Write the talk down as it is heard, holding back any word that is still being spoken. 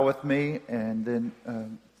With me and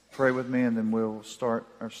then pray with me, and then we'll start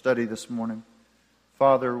our study this morning.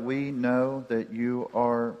 Father, we know that you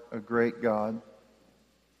are a great God.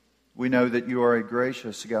 We know that you are a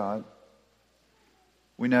gracious God.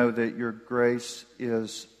 We know that your grace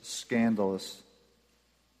is scandalous.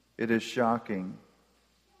 It is shocking.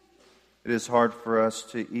 It is hard for us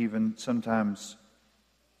to even sometimes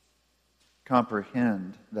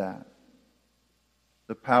comprehend that.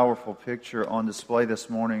 The powerful picture on display this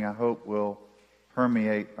morning, I hope, will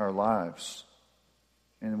permeate our lives.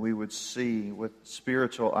 And we would see with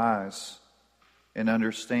spiritual eyes and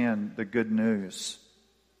understand the good news.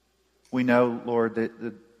 We know, Lord, that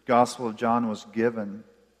the Gospel of John was given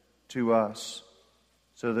to us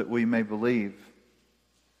so that we may believe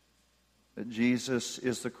that Jesus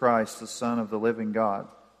is the Christ, the Son of the living God.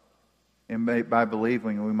 And by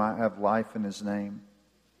believing, we might have life in His name.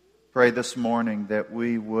 Pray this morning that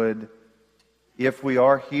we would, if we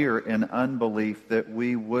are here in unbelief, that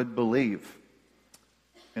we would believe.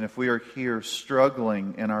 And if we are here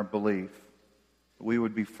struggling in our belief, we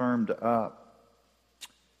would be firmed up.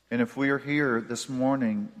 And if we are here this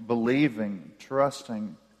morning believing,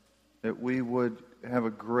 trusting, that we would have a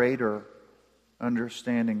greater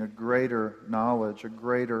understanding, a greater knowledge, a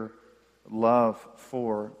greater love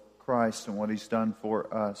for Christ and what He's done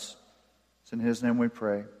for us. It's in His name we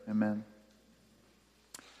pray. Amen.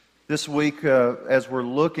 This week, as we're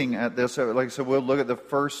looking at this, like I said, we'll look at the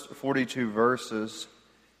first 42 verses.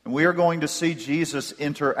 And we are going to see Jesus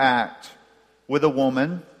interact with a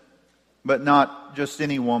woman, but not just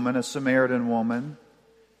any woman, a Samaritan woman.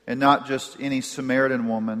 And not just any Samaritan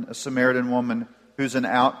woman, a Samaritan woman who's an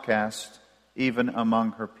outcast even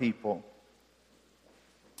among her people.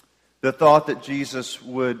 The thought that Jesus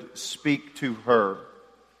would speak to her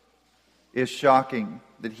is shocking,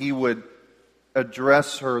 that He would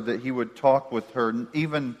address her, that He would talk with her,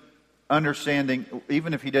 even understanding,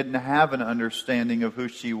 even if He didn't have an understanding of who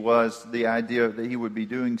she was, the idea that He would be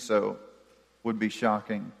doing so would be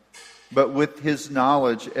shocking. But with His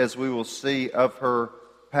knowledge, as we will see, of her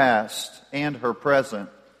past and her present,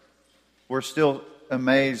 we're still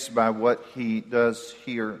amazed by what He does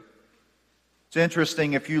here. It's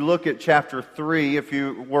interesting, if you look at chapter 3, if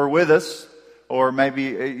you were with us, or maybe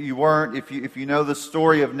you weren't, if you know the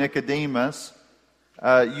story of Nicodemus,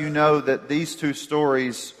 you know that these two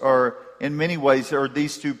stories are, in many ways, or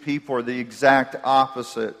these two people are the exact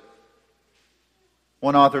opposite.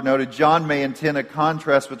 One author noted, John may intend a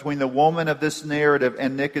contrast between the woman of this narrative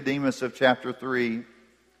and Nicodemus of chapter 3.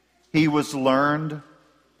 He was learned,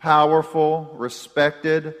 powerful,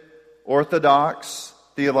 respected, orthodox,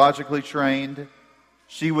 theologically trained.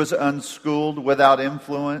 She was unschooled, without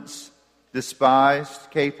influence, despised,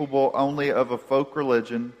 capable only of a folk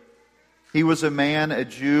religion. He was a man, a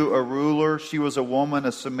Jew, a ruler. She was a woman,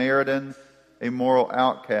 a Samaritan, a moral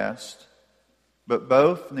outcast. But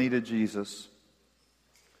both needed Jesus.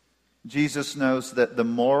 Jesus knows that the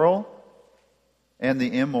moral and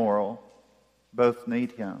the immoral both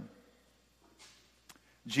need Him.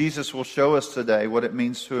 Jesus will show us today what it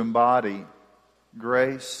means to embody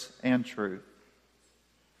grace and truth.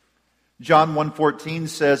 John 1:14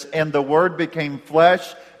 says, "And the Word became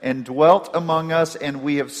flesh and dwelt among us, and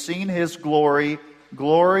we have seen His glory,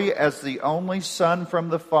 glory as the only Son from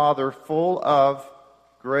the Father, full of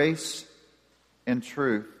grace and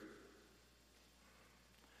truth."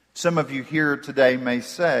 Some of you here today may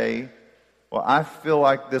say, well, I feel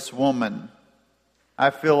like this woman. I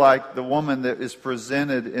feel like the woman that is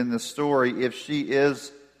presented in the story, if she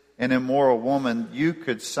is an immoral woman, you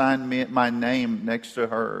could sign my name next to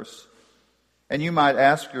hers. And you might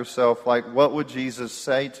ask yourself, like, what would Jesus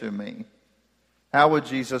say to me? How would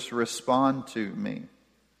Jesus respond to me?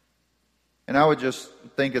 And I would just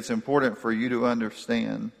think it's important for you to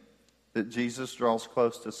understand that Jesus draws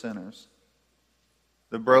close to sinners,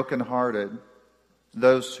 the brokenhearted,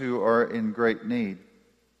 those who are in great need.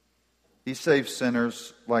 He saves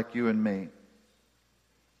sinners like you and me.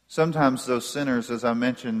 Sometimes those sinners, as I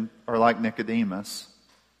mentioned, are like Nicodemus,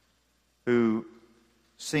 who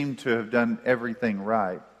seem to have done everything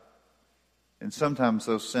right. And sometimes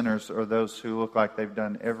those sinners are those who look like they've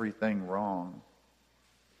done everything wrong.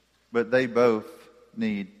 But they both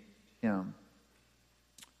need Him.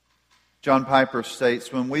 John Piper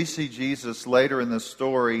states, when we see Jesus later in the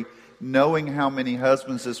story, knowing how many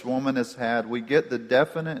husbands this woman has had, we get the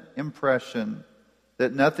definite impression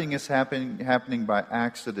that nothing is happening by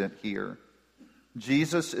accident here.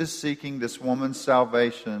 Jesus is seeking this woman's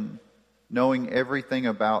salvation, knowing everything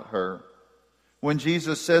about her. When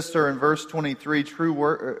Jesus says to her in verse 23, true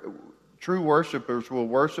worshipers will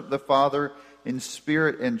worship the Father in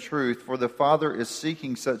spirit and truth, for the Father is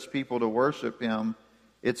seeking such people to worship Him.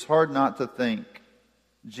 It's hard not to think,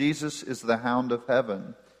 Jesus is the hound of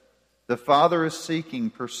heaven. The Father is seeking,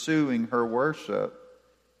 pursuing her worship,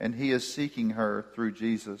 and He is seeking her through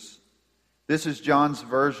Jesus. This is John's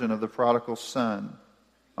version of the prodigal son,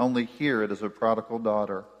 only here it is a prodigal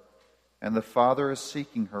daughter, and the Father is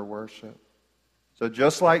seeking her worship. So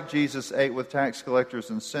just like Jesus ate with tax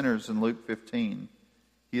collectors and sinners in Luke 15,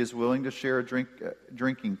 He is willing to share a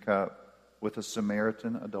drinking cup with a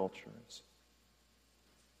Samaritan adulteress.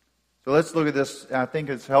 So let's look at this. I think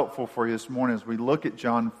it's helpful for you this morning as we look at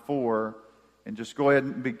John 4 and just go ahead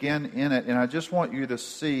and begin in it. And I just want you to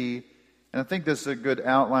see, and I think this is a good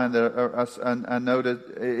outline that I noted.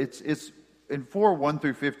 It's in 4, 1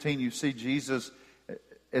 through 15, you see Jesus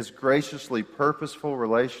as graciously purposeful,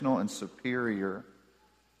 relational, and superior.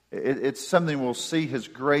 It's something we'll see His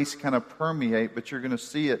grace kind of permeate, but you're going to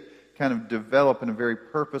see it kind of develop in a very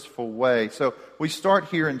purposeful way. So we start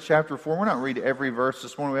here in chapter 4. We're not going to read every verse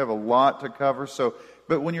this morning. We have a lot to cover.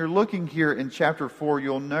 But when you're looking here in chapter 4,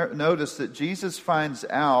 you'll notice that Jesus finds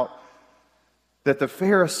out that the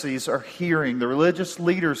Pharisees are hearing, the religious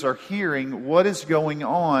leaders are hearing what is going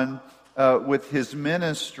on with His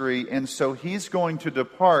ministry, and so He's going to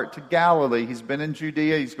depart to Galilee. He's been in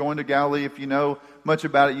Judea. He's going to Galilee. If you know much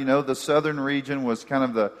about it, you know the southern region was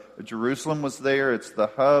kind of Jerusalem was there. It's the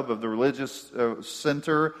hub of the religious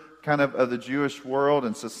center kind of the Jewish world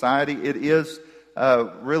and society. It is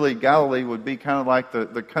really, Galilee would be kind of like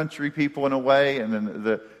the country people in a way, and then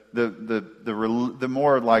the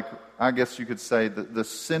more like, I guess you could say, the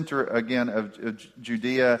center again of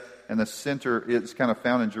Judea, and the center is kind of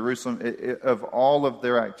found in Jerusalem of all of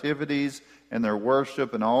their activities and their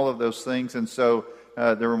worship and all of those things. And so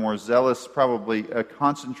there were more zealous, probably a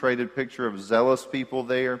concentrated picture of zealous people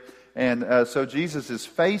there. And so Jesus is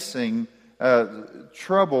facing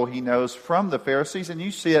trouble, he knows, from the Pharisees, and you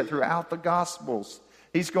see it throughout the Gospels.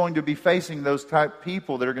 He's going to be facing those type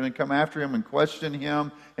people that are going to come after Him and question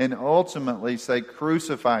Him and ultimately say,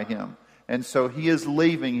 crucify Him. And so He is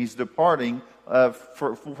leaving, He's departing.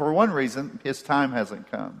 For one reason, His time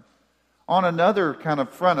hasn't come. On another kind of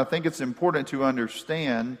front, I think it's important to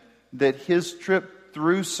understand that His trip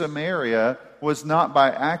through Samaria was not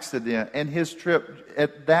by accident, and His trip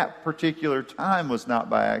at that particular time was not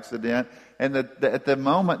by accident, and that at the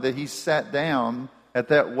moment that He sat down at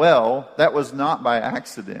that well, that was not by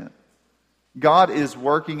accident. God is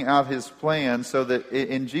working out His plan so that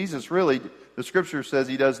in Jesus, really, the Scripture says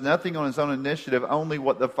He does nothing on His own initiative, only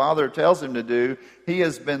what the Father tells Him to do. He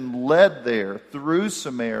has been led there through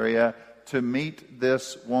Samaria to meet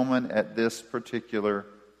this woman at this particular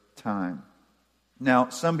time. Now,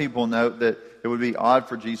 some people note that it would be odd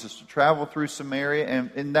for Jesus to travel through Samaria,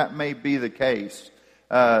 and that may be the case.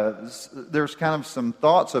 There's kind of some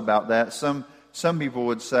thoughts about that. Some people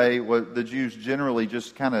would say the Jews generally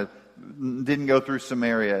just kind of didn't go through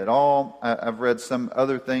Samaria at all. I've read some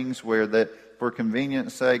other things where that for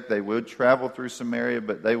convenience sake they would travel through Samaria,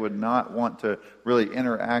 but they would not want to really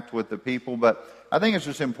interact with the people. But I think it's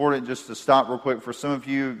just important just to stop real quick. For some of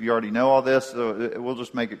you, you already know all this, so we'll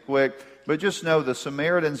just make it quick. But just know the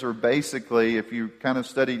Samaritans are basically, if you kind of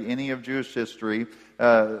studied any of Jewish history,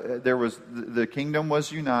 the kingdom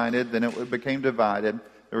was united, then it became divided.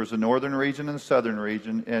 There was a northern region and a southern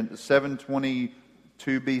region. And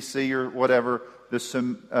 722 BC or whatever,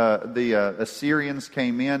 the Assyrians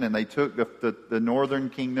came in and they took the northern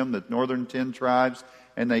kingdom, the northern 10 tribes,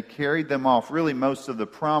 and they carried them off. Really, most of the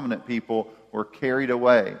prominent people were carried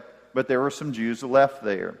away. But there were some Jews left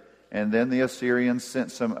there. And then the Assyrians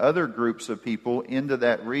sent some other groups of people into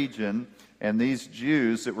that region. And these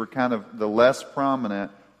Jews that were kind of the less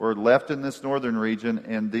prominent were left in this northern region,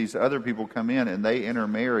 and these other people come in and they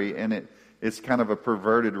intermarry, and it's kind of a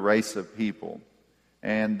perverted race of people.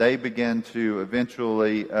 And they began to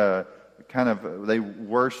eventually they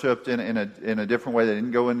worshipped in a different way. They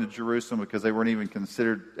didn't go into Jerusalem because they weren't even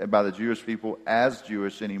considered by the Jewish people as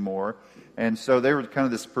Jewish anymore. And so they were kind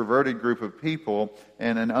of this perverted group of people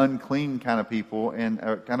and an unclean kind of people and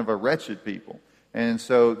kind of a wretched people. And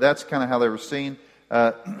so that's kind of how they were seen.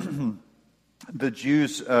 The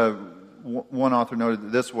Jews, one author noted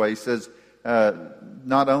it this way, he says,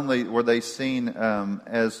 not only were they seen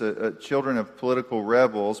as children of political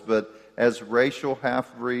rebels, but as racial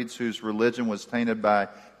half-breeds whose religion was tainted by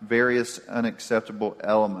various unacceptable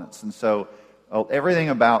elements. And so everything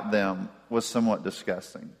about them was somewhat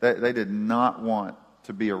disgusting. They did not want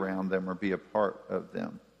to be around them or be a part of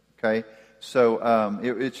them. Okay? So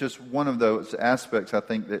it's just one of those aspects I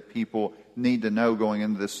think that people need to know going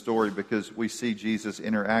into this story, because we see Jesus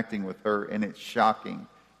interacting with her, and it's shocking.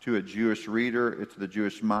 to a Jewish reader, to the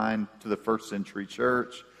Jewish mind, to the first century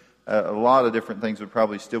church. A lot of different things would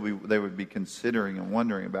probably they would be considering and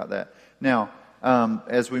wondering about that. Now,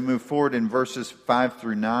 as we move forward in verses 5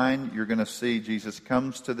 through 9, you're going to see Jesus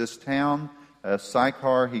comes to this town,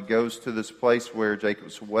 Sychar. He goes to this place where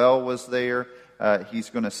Jacob's well was there. He's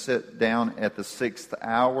going to sit down at the 6th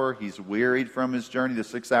hour. He's wearied from his journey. The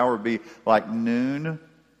 6th hour would be like noon.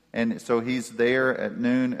 And so he's there at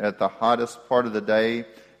noon at the hottest part of the day.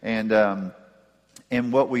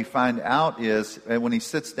 And what we find out is when he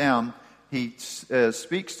sits down, he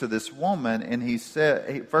speaks to this woman, and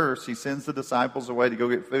first he sends the disciples away to go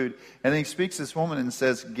get food. And then he speaks to this woman and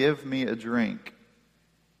says, "Give me a drink."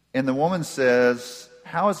 And the woman says,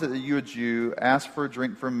 "How is it that you, a Jew, ask for a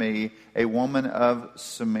drink from me, a woman of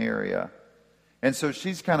Samaria?" And so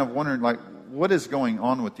she's kind of wondering, like, what is going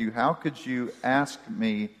on with you? How could you ask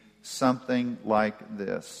me something like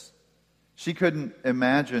this? She couldn't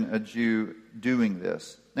imagine a Jew doing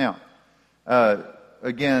this. Now,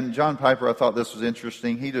 again, John Piper, I thought this was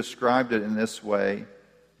interesting. He described it in this way.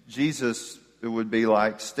 Jesus, it would be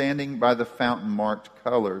like standing by the fountain marked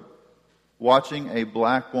colored, watching a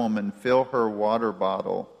black woman fill her water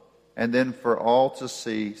bottle, and then for all to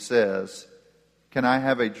see says, "Can I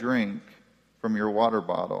have a drink from your water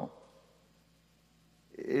bottle?"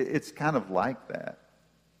 It's kind of like that.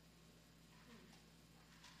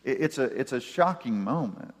 It's a shocking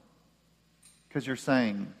moment, because you're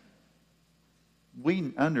saying,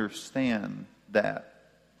 we understand that.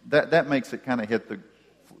 That makes it kind of hit the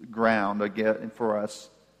ground, I get, for us.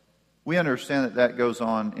 We understand that goes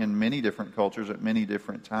on in many different cultures at many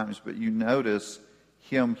different times, but you notice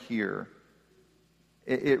him here.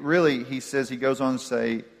 It really, he goes on to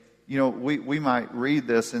say, we might read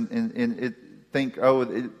this and think,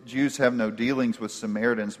 Jews have no dealings with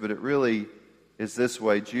Samaritans, but it really is this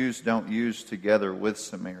way. Jews don't use together with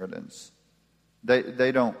Samaritans. They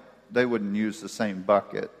wouldn't use the same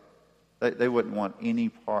bucket. They wouldn't want any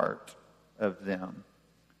part of them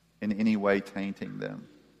in any way tainting them.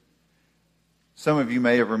 Some of you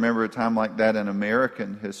may have remembered a time like that in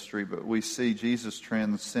American history, but we see Jesus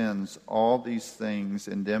transcends all these things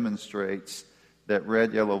and demonstrates that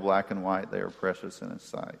red, yellow, black, and white, they are precious in His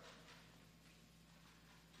sight.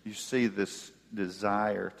 You see this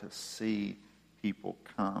desire to see people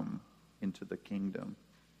come into the kingdom.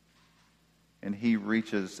 And He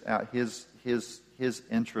reaches out. His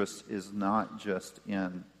interest is not just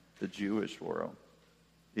in the Jewish world.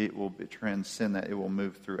 It will transcend that. It will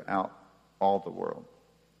move throughout all the world.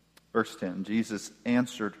 Verse 10, Jesus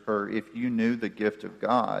answered her, "If you knew the gift of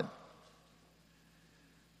God,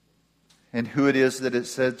 and who it is that it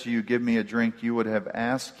said to you, 'Give me a drink,' you would have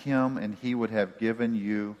asked Him, and He would have given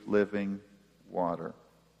you living water."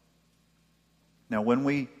 Now, when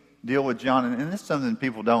we deal with John, and this is something some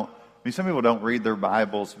people don't read their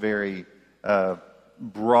Bibles very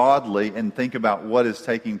broadly and think about what is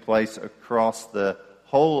taking place across the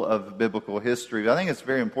whole of biblical history. But I think it's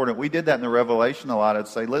very important. We did that in the Revelation a lot. I'd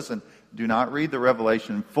say, listen, do not read the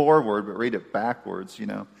Revelation forward, but read it backwards,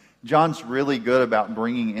 John's really good about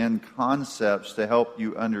bringing in concepts to help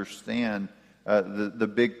you understand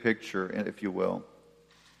the big picture, if you will.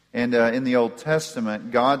 And in the Old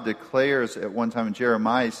Testament, God declares at one time in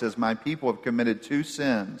Jeremiah, He says, "My people have committed two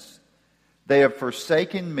sins. They have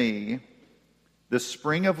forsaken me, the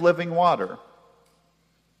spring of living water,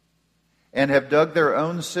 and have dug their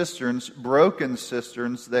own cisterns, broken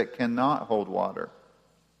cisterns that cannot hold water."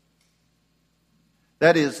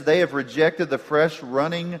 That is, they have rejected the fresh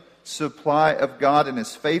running supply of God and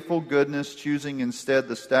His faithful goodness, choosing instead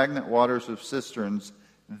the stagnant waters of cisterns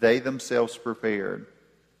they themselves prepared,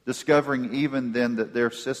 discovering even then that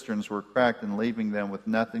their cisterns were cracked and leaving them with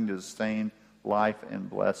nothing to sustain life and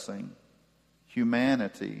blessing.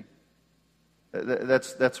 Humanity.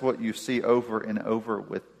 That's what you see over and over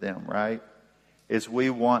with them, right? Is we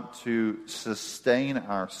want to sustain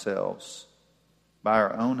ourselves by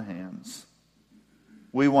our own hands.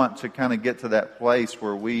 We want to kind of get to that place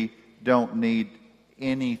where we don't need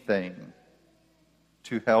anything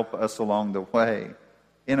to help us along the way.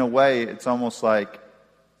 In a way, it's almost like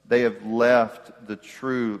they have left the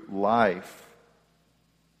true life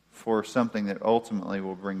for something that ultimately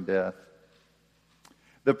will bring death.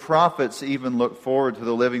 The prophets even looked forward to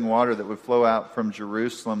the living water that would flow out from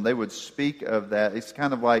Jerusalem. They would speak of that. It's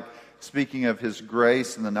kind of like speaking of His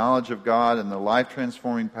grace and the knowledge of God and the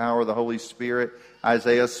life-transforming power of the Holy Spirit.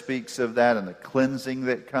 Isaiah speaks of that and the cleansing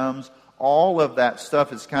that comes. All of that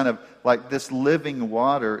stuff is kind of like this living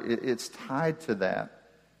water. It's tied to that.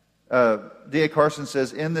 D.A. Carson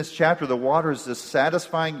says, in this chapter, the water is the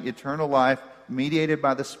satisfying eternal life mediated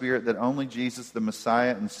by the Spirit that only Jesus, the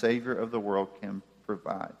Messiah and Savior of the world, can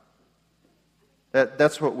provide.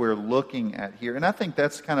 That's what we're looking at here. And I think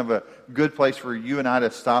that's kind of a good place for you and I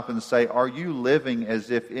to stop and say, are you living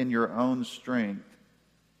as if in your own strength,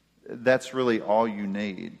 that's really all you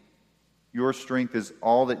need? Your strength is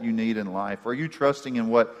all that you need in life. Are you trusting in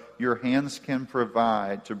what your hands can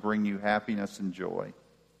provide to bring you happiness and joy?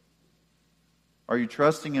 Are you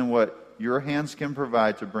trusting in what your hands can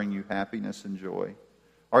provide to bring you happiness and joy?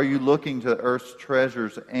 Are you looking to earth's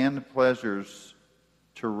treasures and pleasures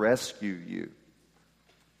to rescue you?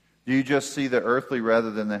 Do you just see the earthly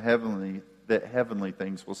rather than the heavenly, that heavenly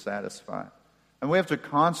things will satisfy? And we have to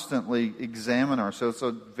constantly examine ourselves. It's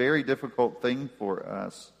a very difficult thing for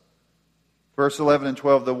us. Verse 11 and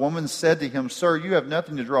 12, the woman said to him, Sir, you have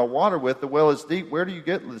nothing to draw water with. The well is deep. Where do you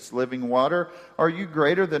get this living water? Are you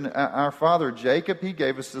greater than our father Jacob? He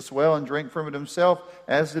gave us this well and drank from it himself,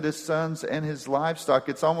 as did his sons and his livestock.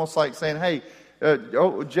 It's almost like saying, hey,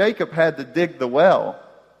 Jacob had to dig the well.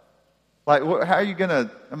 Like, how are you going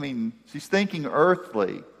to, she's thinking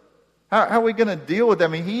earthly. How are we going to deal with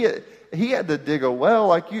that? He had to dig a well.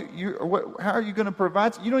 Like, how are you going to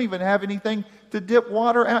provide? You don't even have anything to dip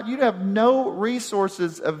water out. You have no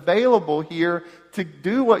resources available here to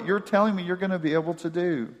do what you're telling me you're going to be able to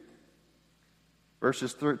do.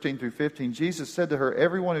 Verses 13 through 15, Jesus said to her,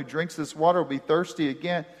 Everyone who drinks this water will be thirsty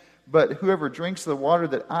again, but whoever drinks the water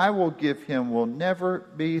that I will give him will never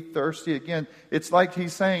be thirsty again. It's like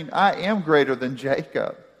he's saying, I am greater than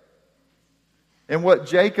Jacob. And what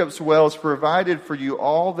Jacob's wells provided for you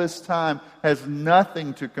all this time has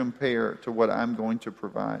nothing to compare to what I'm going to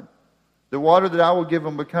provide. The water that I will give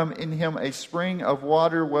him will become in him a spring of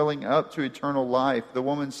water welling up to eternal life. The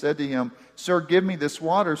woman said to him, Sir, give me this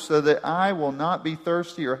water so that I will not be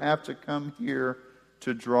thirsty or have to come here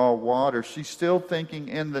to draw water. She's still thinking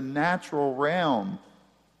in the natural realm.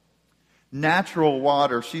 Natural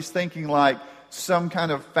water. She's thinking like some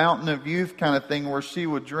kind of fountain of youth kind of thing where she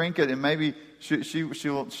would drink it and maybe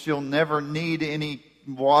she'll never need any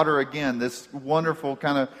water again. This wonderful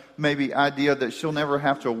kind of maybe idea that she'll never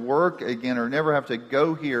have to work again or never have to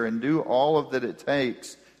go here and do all of that it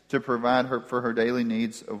takes to provide her for her daily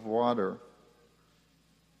needs of water.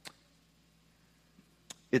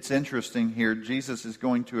 It's interesting here. Jesus is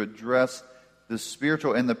going to address the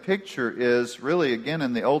spiritual, and the picture is really, again,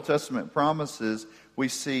 in the Old Testament promises, we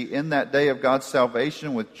see in that day of God's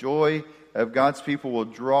salvation with joy of God's people will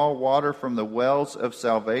draw water from the wells of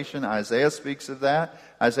salvation. Isaiah speaks of that.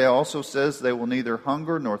 Isaiah also says they will neither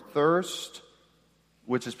hunger nor thirst,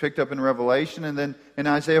 which is picked up in Revelation. And then in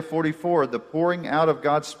Isaiah 44, the pouring out of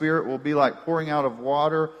God's Spirit will be like pouring out of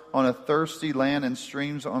water on a thirsty land and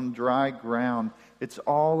streams on dry ground. It's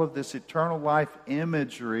all of this eternal life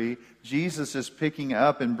imagery Jesus is picking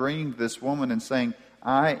up and bringing to this woman and saying,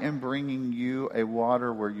 I am bringing you a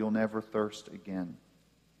water where you'll never thirst again.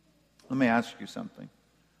 Let me ask you something.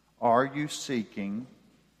 Are you seeking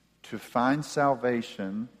to find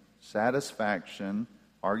salvation, satisfaction?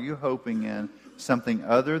 Are you hoping in something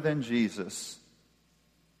other than Jesus?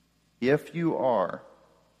 If you are,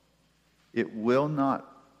 it will not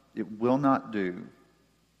do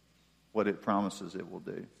what it promises it will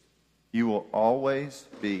do. You will always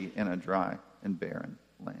be in a dry and barren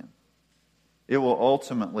land. It will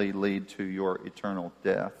ultimately lead to your eternal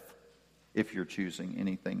death if you're choosing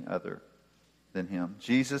anything other than Him.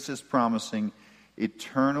 Jesus is promising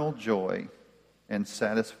eternal joy and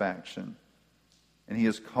satisfaction, and He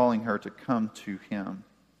is calling her to come to Him.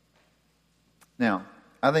 Now,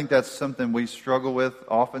 I think that's something we struggle with,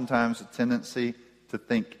 oftentimes a tendency to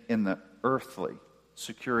think in the earthly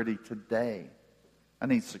security today. I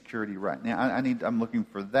need security right now. I'm looking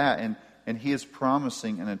for that. And He is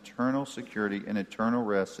promising an eternal security, an eternal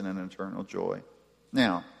rest, and an eternal joy.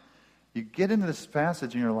 Now, you get into this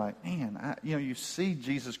passage and you're like, man, you see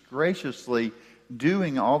Jesus graciously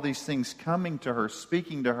doing all these things, coming to her,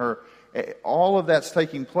 speaking to her. All of that's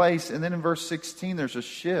taking place. And then in verse 16, there's a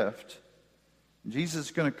shift. Jesus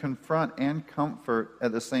is going to confront and comfort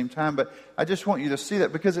at the same time. But I just want you to see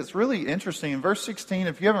that because it's really interesting. In verse 16,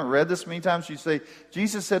 if you haven't read this many times, you say,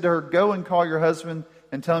 Jesus said to her, go and call your husband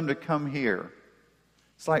and tell him to come here.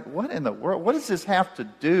 It's like, what in the world? What does this have to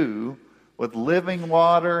do with living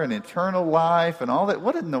water and eternal life and all that?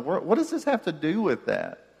 What in the world? What does this have to do with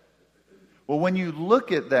that? Well, when you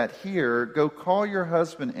look at that here, go call your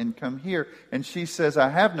husband and come here. And she says, I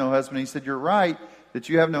have no husband. He said, you're right that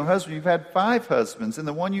you have no husband. You've had 5 husbands, and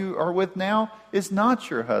the one you are with now is not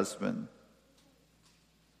your husband.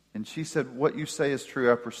 And she said, what you say is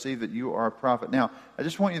true. I perceive that you are a prophet. Now, I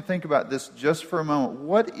just want you to think about this just for a moment.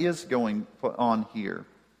 What is going on here?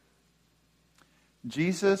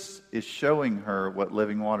 Jesus is showing her what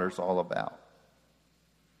living water is all about.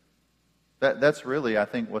 That's really, I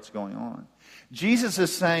think, what's going on. Jesus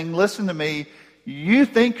is saying, listen to me, you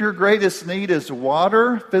think your greatest need is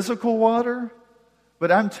water, physical water?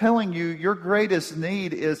 But I'm telling you, your greatest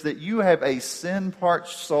need is that you have a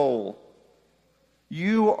sin-parched soul.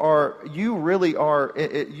 You really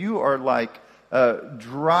are like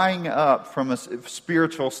drying up from a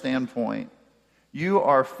spiritual standpoint. You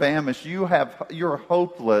are famished. You're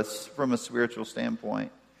hopeless from a spiritual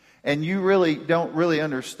standpoint. And you really don't really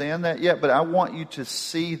understand that yet, but I want you to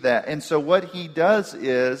see that. And so what he does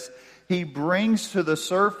is he brings to the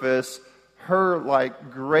surface her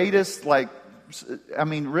greatest,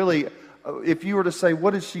 really, if you were to say,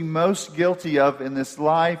 what is she most guilty of in this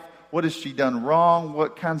life? What has she done wrong?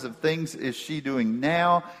 What kinds of things is she doing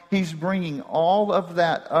now? He's bringing all of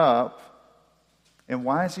that up. And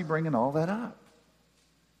why is he bringing all that up?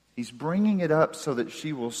 He's bringing it up so that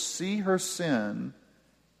she will see her sin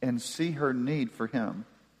and see her need for him.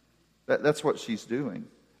 That's what she's doing.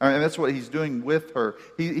 I mean, that's what he's doing with her.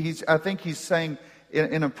 I think he's saying,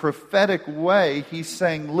 in a prophetic way, he's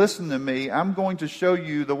saying, listen to me, I'm going to show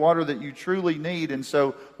you the water that you truly need. And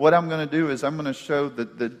so what I'm going to do is I'm going to show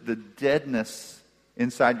the deadness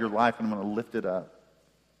inside your life, and I'm going to lift it up.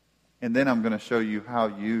 And then I'm going to show you how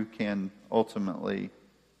you can ultimately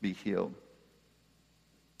be healed.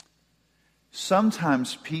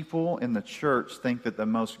 Sometimes people in the church think that the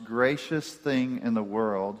most gracious thing in the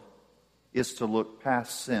world is to look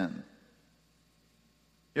past sin.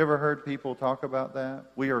 You ever heard people talk about that?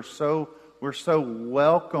 We're so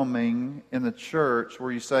welcoming in the church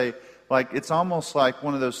where you say, it's almost like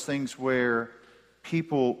one of those things where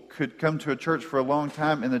people could come to a church for a long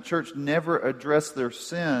time and the church never addressed their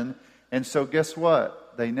sin. And so guess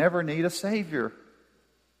what? They never need a Savior.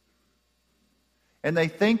 And they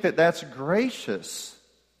think that that's gracious.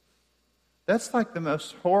 That's like the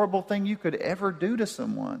most horrible thing you could ever do to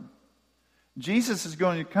someone. Jesus is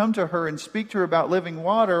going to come to her and speak to her about living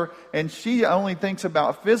water, and she only thinks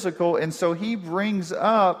about physical, and so he brings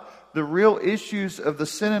up the real issues of the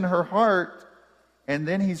sin in her heart, and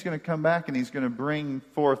then he's going to come back and he's going to bring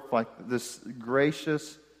forth this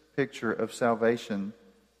gracious picture of salvation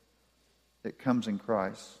that comes in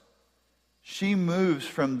Christ. She moves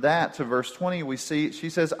from that to verse 20. We see, she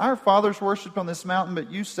says, our fathers worshipped on this mountain, but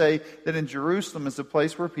you say that in Jerusalem is the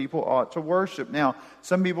place where people ought to worship. Now,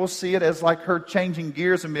 some people see it as like her changing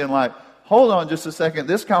gears and being like, hold on just a second.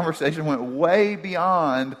 This conversation went way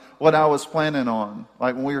beyond what I was planning on,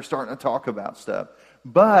 like when we were starting to talk about stuff.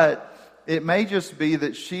 But it may just be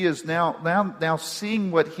that she is now seeing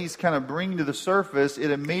what he's kind of bringing to the surface. It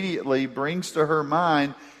immediately brings to her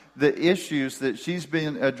mind the issues that she's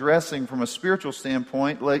been addressing from a spiritual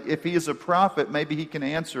standpoint. Like, if he is a prophet, maybe he can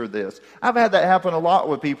answer this. I've had that happen a lot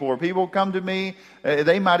with people, where people come to me,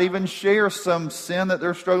 they might even share some sin that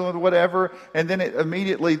they're struggling with, whatever, and then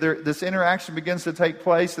immediately this interaction begins to take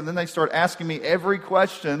place, and then they start asking me every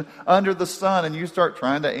question under the sun, and you start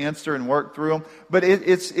trying to answer and work through them. But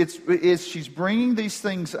she's bringing these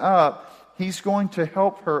things up. He's going to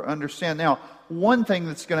help her understand. Now, one thing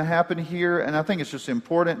that's going to happen here, and I think it's just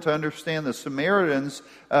important to understand, the Samaritans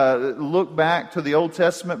look back to the Old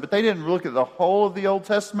Testament, but they didn't look at the whole of the Old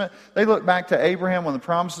Testament. They look back to Abraham when the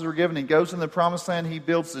promises were given. He goes in the promised land, he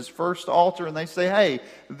builds his first altar, and they say, hey,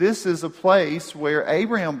 this is a place where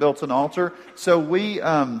Abraham built an altar, so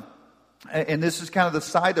and this is kind of the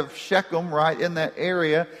site of Shechem, right in that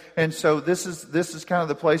area, and so this is kind of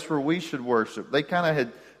the place where we should worship. They kind of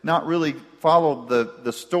had not really followed the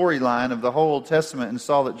storyline of the whole Old Testament and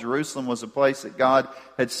saw that Jerusalem was a place that God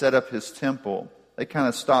had set up his temple. They kind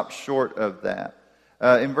of stopped short of that.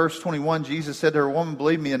 In verse 21, Jesus said to her, woman,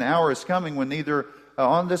 believe me, an hour is coming when neither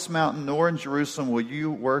on this mountain nor in Jerusalem will you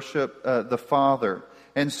worship the Father.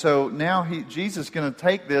 And so now Jesus is going to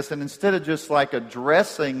take this, and instead of just like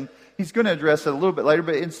addressing, he's going to address it a little bit later,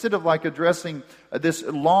 but instead of like addressing this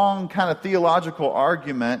long kind of theological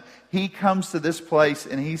argument, he comes to this place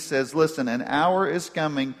and he says, listen, an hour is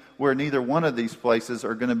coming where neither one of these places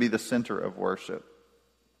are going to be the center of worship.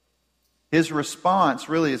 His response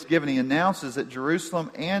really is given. He announces that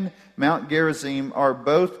Jerusalem and Mount Gerizim are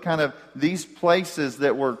both kind of these places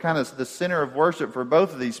that were kind of the center of worship for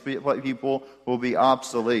both of these people will be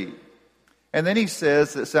obsolete. And then he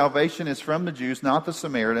says that salvation is from the Jews, not the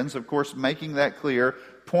Samaritans, of course, making that clear,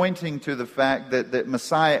 pointing to the fact that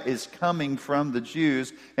Messiah is coming from the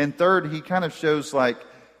Jews. And third, he kind of shows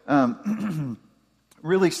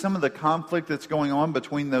really some of the conflict that's going on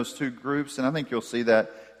between those two groups, and I think you'll see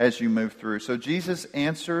that as you move through. So Jesus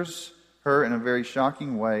answers her in a very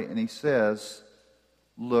shocking way, and he says,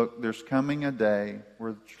 look, there's coming a day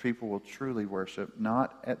where people will truly worship,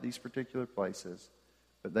 not at these particular places,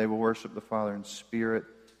 but they will worship the Father in spirit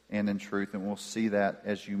and in truth. And we'll see that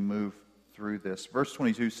as you move through this. Verse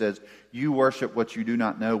 22 says, you worship what you do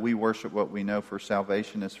not know. We worship what we know, for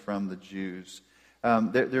salvation is from the Jews.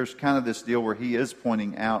 There's kind of this deal where he is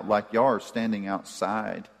pointing out, like y'all are standing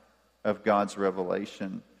outside of God's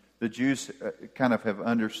revelation. The Jews kind of have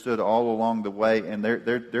understood all along the way, and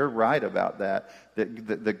they're right about that.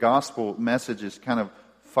 That the gospel message is kind of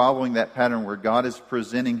following that pattern where God is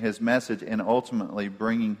presenting His message and ultimately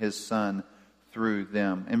bringing His Son through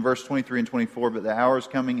them. In verse 23 and 24, but the hour is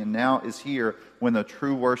coming and now is here when the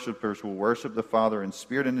true worshipers will worship the Father in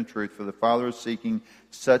spirit and in truth, for the Father is seeking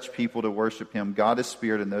such people to worship Him. God is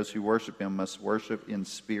spirit, and those who worship Him must worship in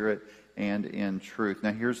spirit and in truth.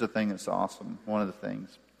 Now here's the thing that's awesome. One of the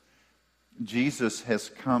things. Jesus has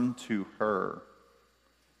come to her.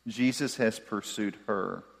 Jesus has pursued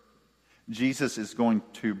her. Jesus is going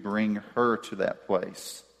to bring her to that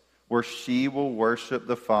place where she will worship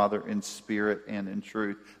the Father in spirit and in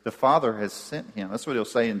truth. The Father has sent Him. That's what He'll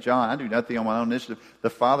say in John. I do nothing on my own initiative. The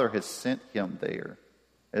Father has sent Him there.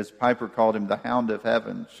 As Piper called Him, the hound of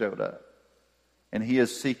heaven showed up. And He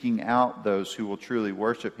is seeking out those who will truly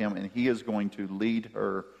worship Him, and He is going to lead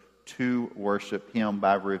her to worship Him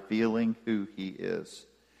by revealing who He is.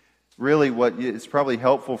 Really, what it's probably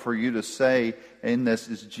helpful for you to say in this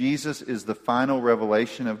is Jesus is the final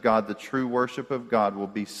revelation of God. The true worship of God will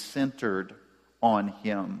be centered on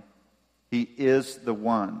Him. He is the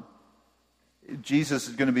one. Jesus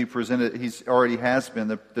is going to be presented, He already has been,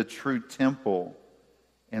 the true temple.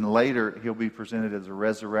 And later, He'll be presented as a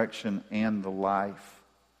resurrection and the life.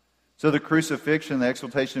 So the crucifixion, the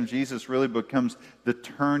exaltation of Jesus really becomes the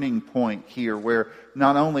turning point here, where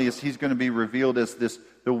not only is He's going to be revealed as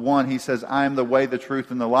the one, He says, I am the way, the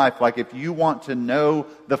truth, and the life. Like if you want to know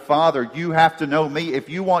the Father, you have to know me. If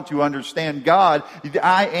you want to understand God,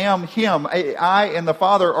 I am Him. I and the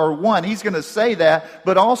Father are one. He's going to say that,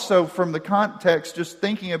 but also from the context, just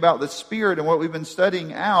thinking about the Spirit and what we've been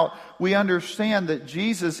studying out, we understand that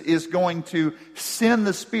Jesus is going to send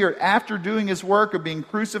the Spirit. After doing His work of being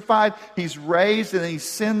crucified, He's raised and He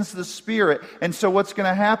sends the Spirit. And so what's going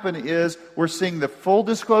to happen is we're seeing the full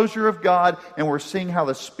disclosure of God, and we're seeing how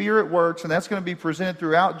the Spirit works, and that's going to be presented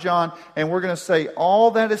throughout John. And we're going to say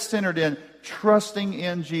all that is centered in trusting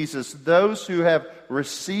in Jesus. Those who have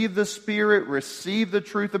received the Spirit, received the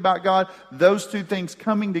truth about God, those two things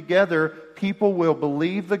coming together, people will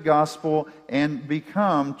believe the gospel and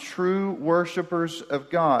become true worshipers of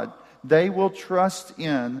God. They will trust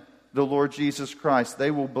in the Lord Jesus Christ.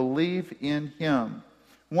 They will believe in Him.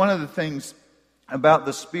 One of the things about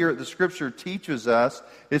the Spirit the Scripture teaches us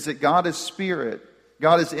is that God is Spirit.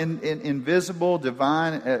 God is invisible,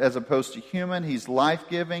 divine, as opposed to human. He's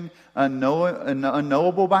life-giving,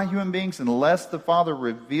 unknowable by human beings unless the Father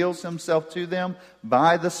reveals Himself to them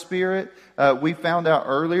by the Spirit. We found out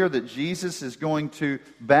earlier that Jesus is going to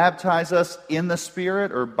baptize us in the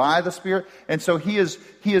Spirit or by the Spirit. And so He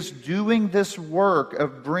is doing this work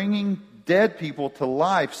of bringing dead people to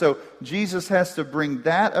life. So Jesus has to bring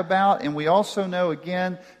that about. And we also know,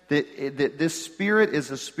 again, that this Spirit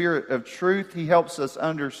is a Spirit of truth. He helps us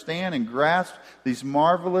understand and grasp these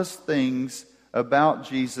marvelous things about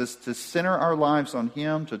Jesus, to center our lives on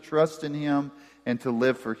Him, to trust in Him, and to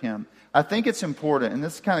live for Him. I think it's important, and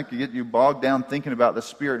this kind of could get you bogged down thinking about the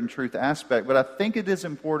Spirit and truth aspect, but I think it is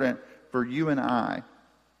important for you and I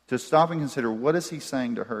to stop and consider, what is He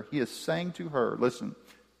saying to her? He is saying to her, listen,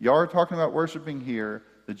 y'all are talking about worshiping here.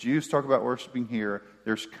 The Jews talk about worshiping here.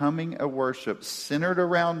 There's coming a worship centered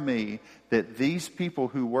around me, that these people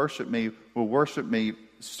who worship me will worship me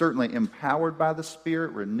certainly empowered by the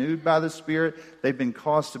Spirit, renewed by the Spirit. They've been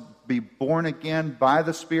caused to be born again by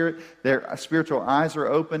the Spirit. Their spiritual eyes are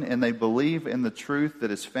open, and they believe in the truth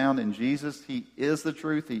that is found in Jesus. He is the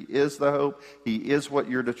truth. He is the hope. He is what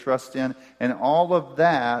you're to trust in. And all of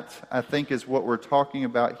that, I think, is what we're talking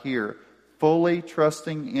about here. Fully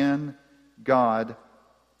trusting in God,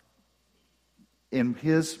 in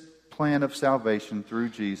His plan of salvation through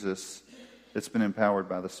Jesus, it's been empowered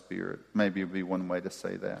by the Spirit. Maybe it would be one way to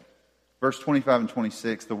say that. Verse 25 and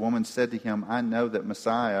 26, the woman said to Him, I know that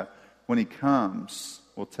Messiah, when He comes,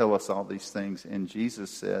 will tell us all these things. And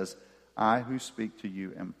Jesus says, I who speak to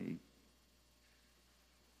you am He.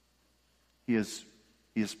 He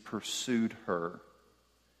has pursued her.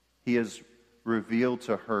 He has revealed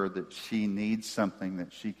to her that she needs something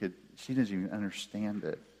that she doesn't even understand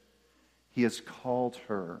it. He has called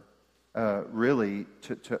her really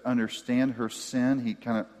to understand her sin. He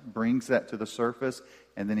kind of brings that to the surface,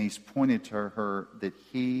 and then He's pointed to her that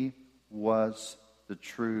He was the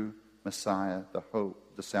true Messiah, the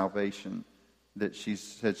hope, the salvation that she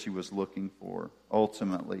said she was looking for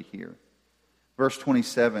ultimately here. Verse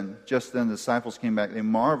 27, just then the disciples came back. They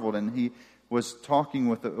marveled, and he was talking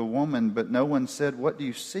with a woman, but no one said, "What do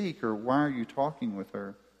you seek?" or "Why are you talking with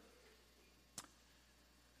her?"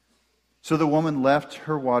 So the woman left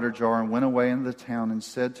her water jar and went away into the town and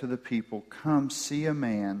said to the people, "Come, see a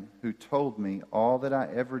man who told me all that I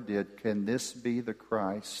ever did. Can this be the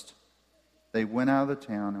Christ?" They went out of the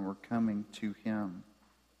town and were coming to him.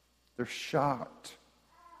 They're shocked.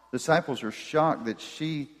 The disciples are shocked that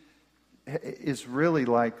she is really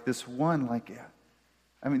like this one,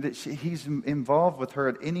 that he's involved with her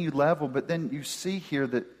at any level. But then you see here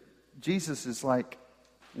that Jesus is like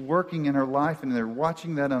working in her life, and they're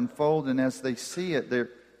watching that unfold. And as they see it,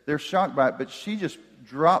 they're shocked by it. But she just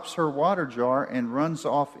drops her water jar and runs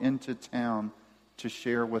off into town to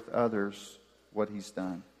share with others what he's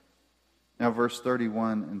done. Now, verse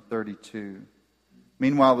 31 and 32.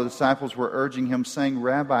 Meanwhile, the disciples were urging him, saying,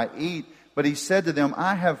 "Rabbi, eat." But he said to them,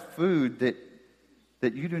 "I have food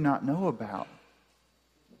that you do not know about."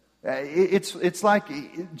 It's like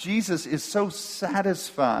Jesus is so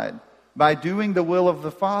satisfied by doing the will of the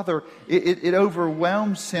Father. It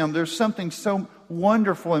overwhelms him. There's something so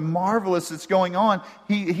wonderful and marvelous that's going on.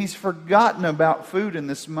 He's forgotten about food in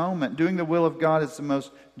this moment. Doing the will of God is the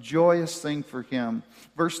most joyous thing for him.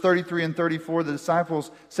 Verse 33 and 34, the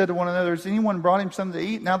disciples said to one another, "Has anyone brought him something to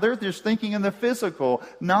eat?" Now they're just thinking in the physical,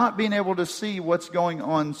 not being able to see what's going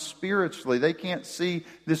on spiritually. They can't see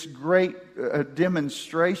this great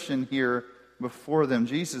demonstration here before them.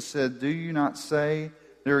 Jesus said, "Do you not say,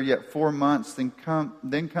 there are yet 4 months, then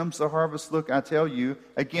comes the harvest? Look, I tell you,"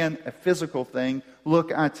 again, a physical thing,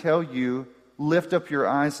 "Look, I tell you, lift up your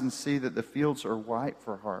eyes and see that the fields are white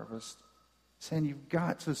for harvest." Saying you've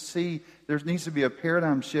got to see, there needs to be a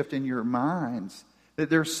paradigm shift in your minds,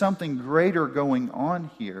 that there's something greater going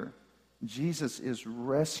on here. Jesus is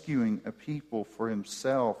rescuing a people for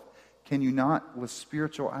himself. Can you not, with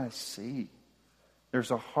spiritual eyes, see?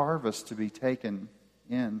 There's a harvest to be taken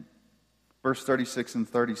in. Verse 36 and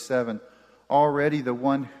 37, "Already the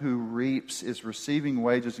one who reaps is receiving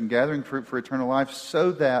wages and gathering fruit for eternal life,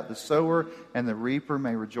 so that the sower and the reaper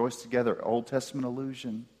may rejoice together." Old Testament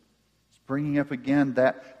allusion. It's bringing up again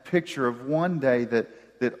that picture of one day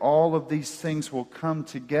that all of these things will come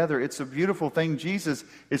together. It's a beautiful thing. Jesus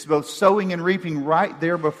is both sowing and reaping right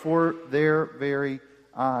there before their very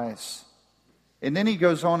eyes. And then he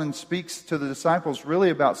goes on and speaks to the disciples really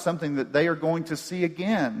about something that they are going to see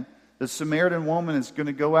again. The Samaritan woman is going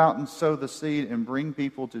to go out and sow the seed and bring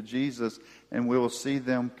people to Jesus, and we will see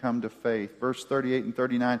them come to faith. Verse 38 and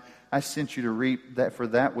 39, "I sent you to reap that for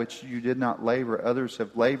that which you did not labor. Others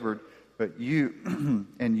have labored, but you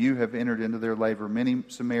and you have entered into their labor." Many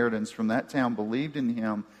Samaritans from that town believed in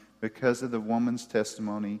him because of the woman's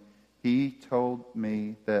testimony. "He told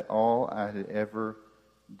me that all I had ever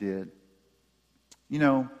did." You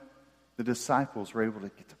know, the disciples were able to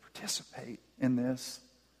get to participate in this.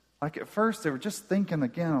 Like at first, they were just thinking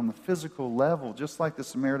again on the physical level, just like the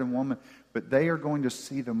Samaritan woman, but they are going to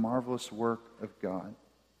see the marvelous work of God.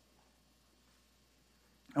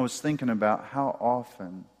 I was thinking about how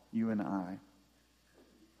often you and I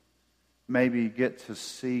maybe get to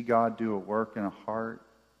see God do a work in a heart.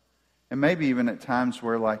 And maybe even at times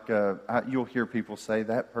where you'll hear people say,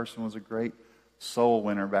 "That person was a great soul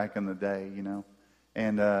winner back in the day," you know.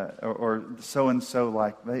 And or so and so,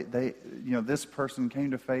 like they this person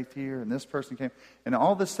came to faith here, and this person came, and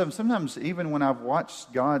all this stuff. Sometimes even when I've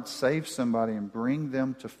watched God save somebody and bring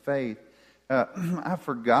them to faith, I've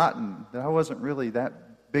forgotten that I wasn't really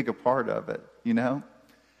that big a part of it, you know.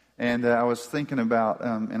 And I was thinking about,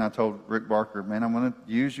 and I told Rick Barker, "Man, I'm going to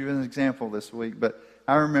use you as an example this week." But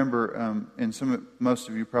I remember, and most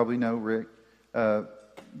of you probably know Rick,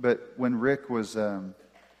 but when Rick was.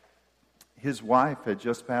 His wife had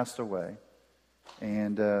just passed away,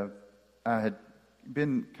 and I had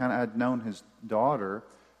known his daughter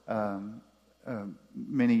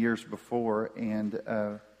many years before, and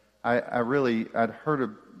I'd heard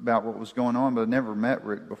about what was going on, but I'd never met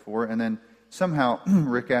Rick before. And then somehow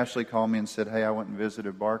Rick Ashley called me and said, "Hey, I went and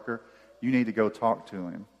visited Barker. You need to go talk to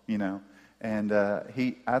him," you know. And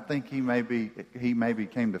I think he maybe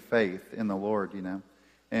came to faith in the Lord, you know,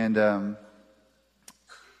 and.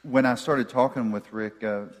 When I started talking with Rick,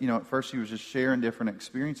 at first he was just sharing different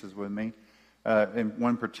experiences with me. And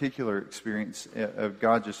one particular experience of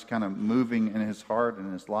God just kind of moving in his heart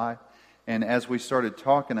and his life. And as we started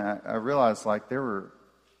talking, I realized like there were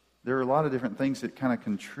a lot of different things that kind of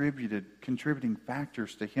contributing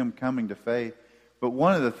factors to him coming to faith. But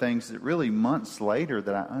one of the things that really months later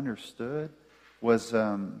that I understood was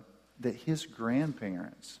that his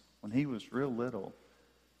grandparents, when he was real little,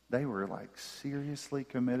 they were like seriously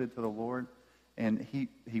committed to the Lord. And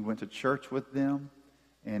he went to church with them,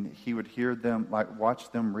 and he would hear them, like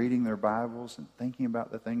watch them reading their Bibles and thinking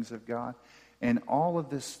about the things of God. And all of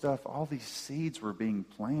this stuff, all these seeds were being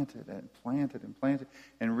planted and planted and planted.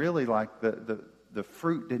 And really, like, the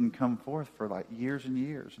fruit didn't come forth for like years and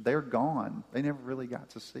years. They're gone. They never really got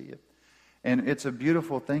to see it. And it's a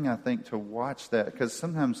beautiful thing, I think, to watch that, because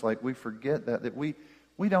sometimes, like, we forget that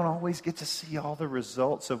we don't always get to see all the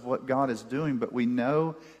results of what God is doing, but we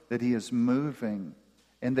know that He is moving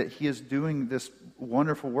and that He is doing this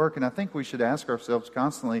wonderful work. And I think we should ask ourselves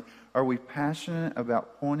constantly, are we passionate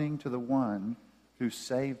about pointing to the one who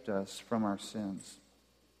saved us from our sins?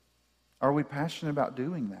 Are we passionate about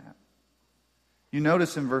doing that? You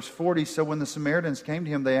notice in verse 40, so when the Samaritans came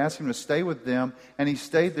to him, they asked him to stay with them, and he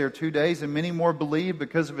stayed there 2 days, and many more believed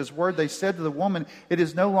because of his word. They said to the woman, it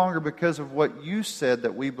is no longer because of what you said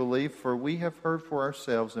that we believe, for we have heard for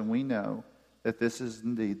ourselves, and we know that this is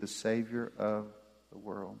indeed the Savior of the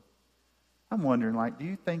world. I'm wondering, like, do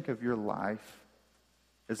you think of your life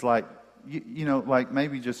as like, you know, like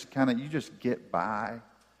maybe just kind of, you just get by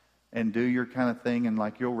and do your kind of thing, and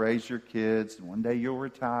like you'll raise your kids, and one day you'll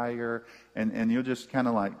retire, and you'll just kind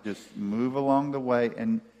of like just move along the way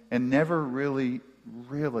and never really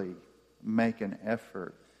make an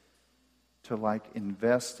effort to like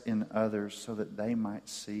invest in others so that they might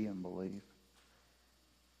see and believe.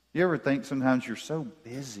 You ever think sometimes you're so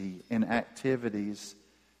busy in activities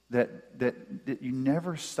that you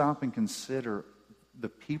never stop and consider the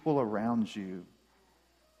people around you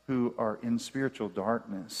who are in spiritual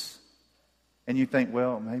darkness? And you think,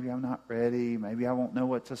 well, maybe I'm not ready. Maybe I won't know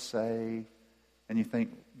what to say. And you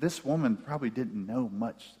think, this woman probably didn't know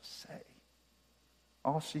much to say.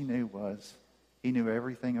 All she knew was he knew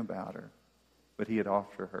everything about her, but he had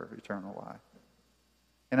offered her eternal life.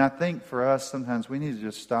 And I think for us, sometimes we need to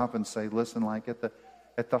just stop and say, listen, like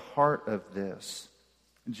at the heart of this,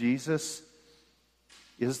 Jesus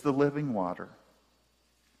is the living water.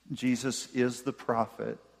 Jesus is the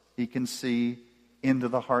prophet. He can see into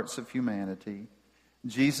the hearts of humanity.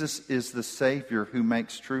 Jesus is the Savior who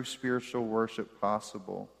makes true spiritual worship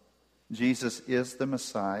possible. Jesus is the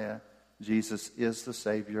Messiah. Jesus is the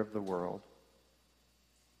Savior of the world.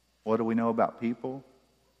 What do we know about people?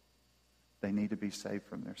 They need to be saved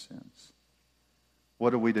from their sins.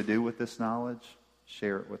 What are we to do with this knowledge?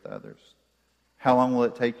 Share it with others. How long will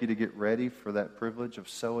it take you to get ready for that privilege of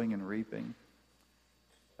sowing and reaping?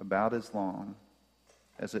 About as long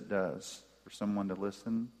as it does for someone to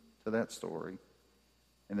listen to that story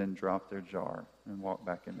and then drop their jar and walk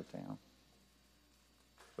back into town.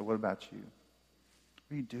 So what about you? What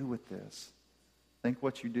do you do with this? I think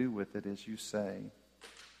what you do with it is you say,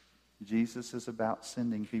 Jesus is about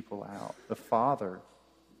sending people out. The Father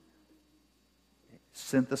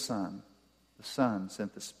sent the Son. The Son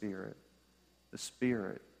sent the Spirit. The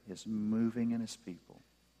Spirit is moving in His people.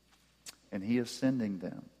 And He is sending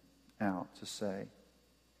them out to say,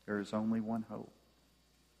 there is only one hope.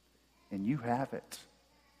 And you have it.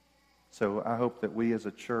 So I hope that we as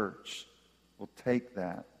a church will take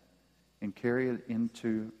that and carry it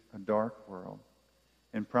into a dark world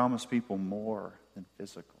and promise people more than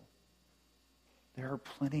physical. There are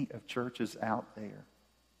plenty of churches out there.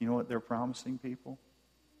 You know what they're promising people?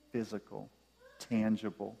 Physical,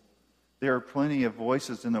 tangible. There are plenty of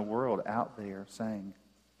voices in the world out there saying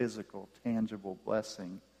physical, tangible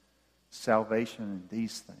blessing, salvation, and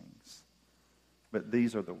these things. But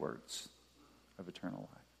these are the words of eternal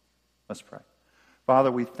life. Let's pray.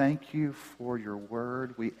 Father, we thank you for your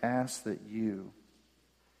word. We ask that you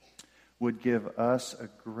would give us a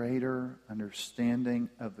greater understanding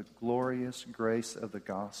of the glorious grace of the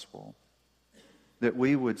gospel, that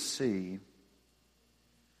we would see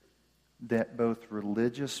that both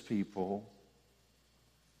religious people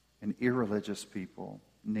and irreligious people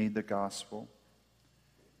need the gospel,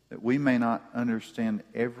 that we may not understand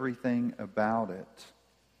everything about it,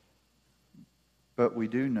 but we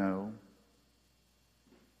do know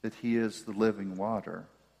that He is the living water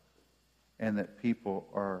and that people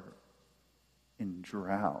are in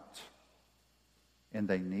drought and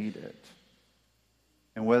they need it.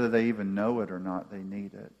 And whether they even know it or not, they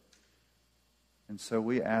need it. And so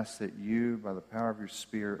we ask that you, by the power of your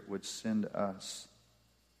Spirit, would send us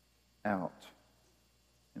out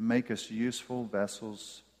and make us useful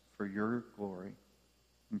vessels for your glory.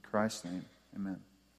 In Christ's name, amen.